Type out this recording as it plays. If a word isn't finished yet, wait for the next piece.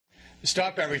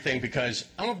Stop everything because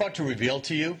I'm about to reveal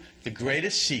to you the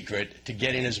greatest secret to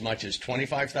getting as much as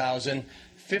 $25,000,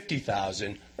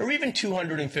 $50,000, or even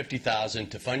 $250,000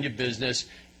 to fund your business,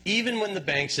 even when the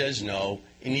bank says no,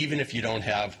 and even if you don't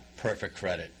have perfect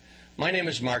credit. My name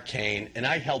is Mark Kane, and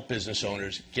I help business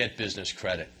owners get business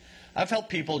credit. I've helped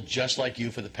people just like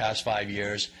you for the past 5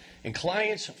 years, and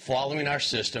clients following our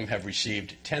system have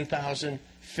received $10,000,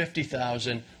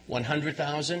 $50,000,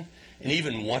 $100,000, and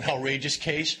even one outrageous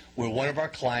case where one of our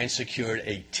clients secured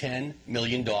a $10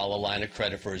 million line of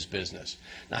credit for his business.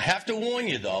 Now, I have to warn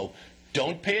you, though,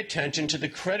 don't pay attention to the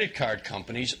credit card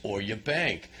companies or your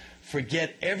bank.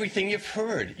 Forget everything you've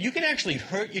heard. You can actually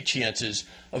hurt your chances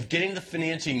of getting the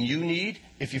financing you need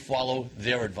if you follow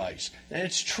their advice. And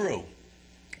it's true.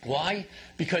 Why?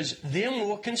 Because they're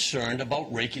more concerned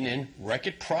about raking in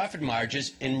record profit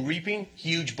margins and reaping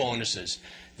huge bonuses.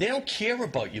 They don't care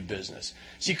about your business.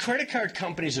 See, credit card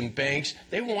companies and banks,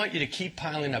 they want you to keep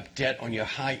piling up debt on your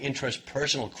high-interest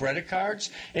personal credit cards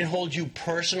and hold you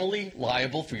personally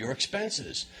liable for your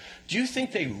expenses. Do you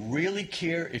think they really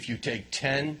care if you take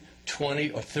 10,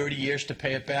 20, or 30 years to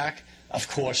pay it back? Of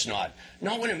course not.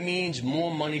 Not when it means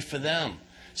more money for them.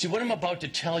 See, what I'm about to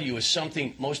tell you is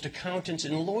something most accountants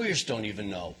and lawyers don't even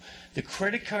know. The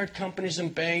credit card companies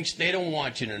and banks, they don't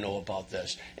want you to know about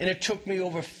this. And it took me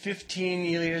over 15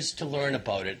 years to learn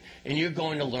about it, and you're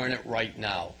going to learn it right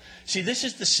now. See, this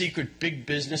is the secret big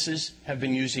businesses have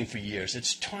been using for years.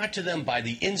 It's taught to them by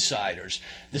the insiders,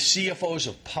 the CFOs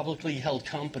of publicly held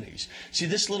companies. See,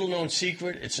 this little-known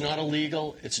secret, it's not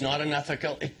illegal, it's not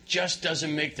unethical, it just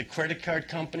doesn't make the credit card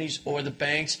companies or the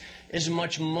banks as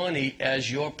much money as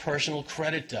your personal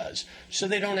credit does. So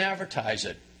they don't advertise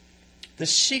it. The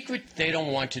secret they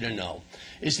don't want you to know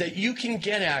is that you can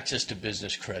get access to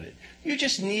business credit. You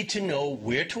just need to know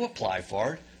where to apply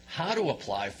for it, how to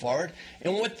apply for it,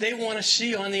 and what they want to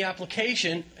see on the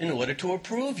application in order to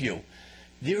approve you.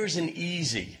 There is an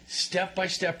easy,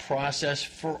 step-by-step process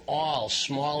for all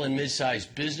small and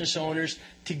mid-sized business owners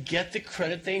to get the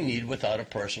credit they need without a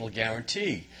personal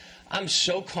guarantee. I'm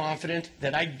so confident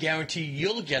that I guarantee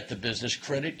you'll get the business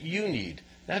credit you need.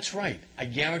 That's right, I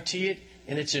guarantee it,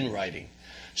 and it's in writing.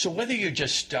 So whether you're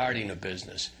just starting a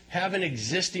business, have an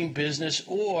existing business,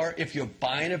 or if you're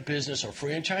buying a business or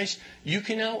franchise, you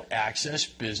can now access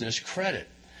business credit.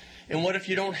 And what if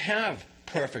you don't have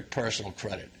perfect personal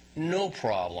credit? No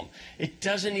problem. It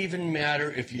doesn't even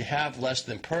matter if you have less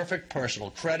than perfect personal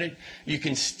credit. You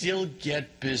can still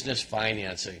get business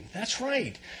financing. That's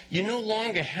right. You no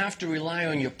longer have to rely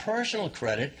on your personal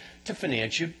credit to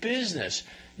finance your business.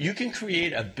 You can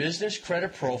create a business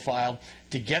credit profile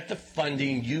to get the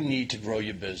funding you need to grow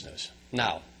your business.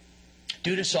 Now,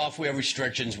 due to software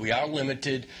restrictions, we are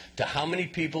limited to how many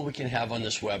people we can have on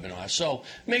this webinar. So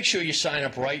make sure you sign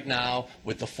up right now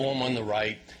with the form on the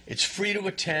right. It's free to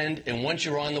attend, and once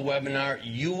you're on the webinar,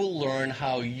 you will learn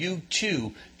how you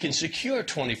too can secure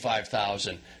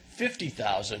 $25,000,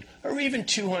 $50,000, or even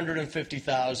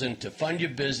 $250,000 to fund your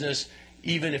business,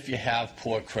 even if you have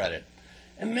poor credit.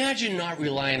 Imagine not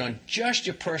relying on just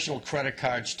your personal credit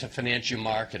cards to finance your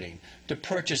marketing, to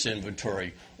purchase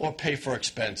inventory, or pay for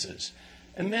expenses.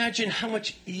 Imagine how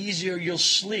much easier you'll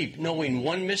sleep knowing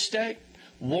one mistake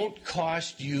won't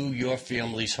cost you your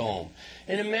family's home.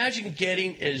 And imagine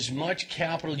getting as much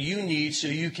capital you need so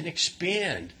you can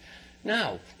expand.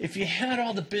 Now, if you had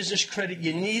all the business credit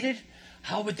you needed,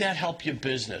 how would that help your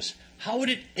business? How would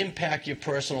it impact your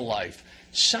personal life?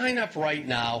 Sign up right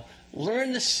now.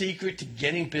 Learn the secret to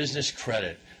getting business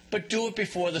credit. But do it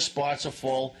before the spots are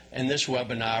full and this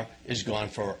webinar is gone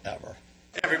forever.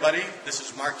 Hey everybody, this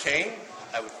is Mark Kane.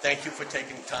 I would thank you for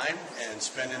taking time and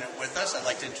spending it with us. I'd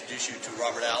like to introduce you to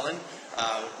Robert Allen,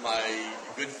 my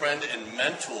good friend and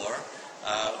mentor,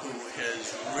 who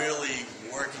is really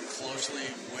working closely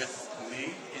with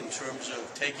me in terms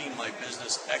of taking my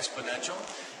business exponential.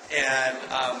 And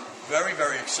I'm very,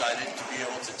 very excited to be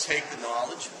able to take the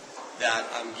knowledge that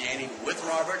I'm gaining with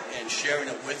Robert and sharing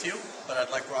it with you. But I'd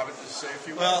like Robert to say a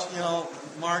few words. Well, you know,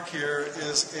 Mark here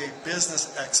is a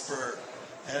business expert.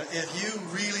 And if you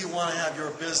really want to have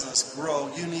your business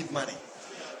grow, you need money.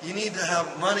 You need to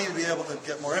have money to be able to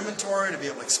get more inventory, to be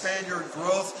able to expand your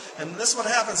growth. And this is what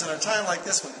happens in a time like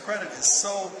this when credit is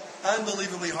so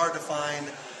unbelievably hard to find.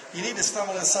 You need to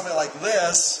stumble into somebody like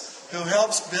this who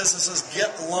helps businesses get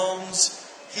loans.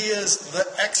 He is the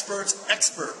expert's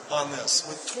expert on this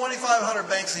with 2,500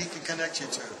 banks he can connect you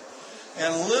to.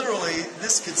 And literally,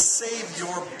 this could save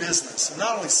your business. And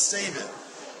not only save it,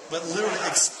 but literally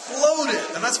explode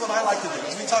it. And that's what I like to do.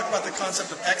 As we talk about the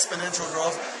concept of exponential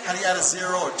growth, how do you add a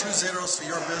 0 or 2 zeros to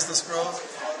your business growth?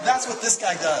 That's what this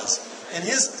guy does. And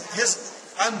his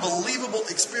unbelievable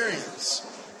experience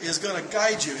is going to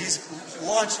guide you. He's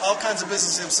launched all kinds of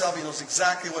business himself. He knows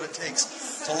exactly what it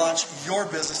takes to launch your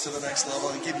business to the next level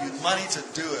and give you money to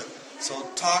do it. So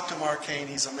talk to Mark Kane.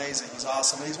 He's amazing. He's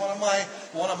awesome. And he's one of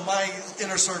my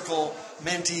inner circle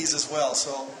mentees as well.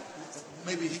 So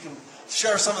maybe he can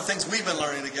share some of the things we've been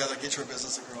learning together, get your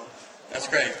business to grow. That's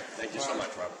great. Thank you so much,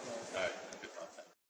 Robert. All right.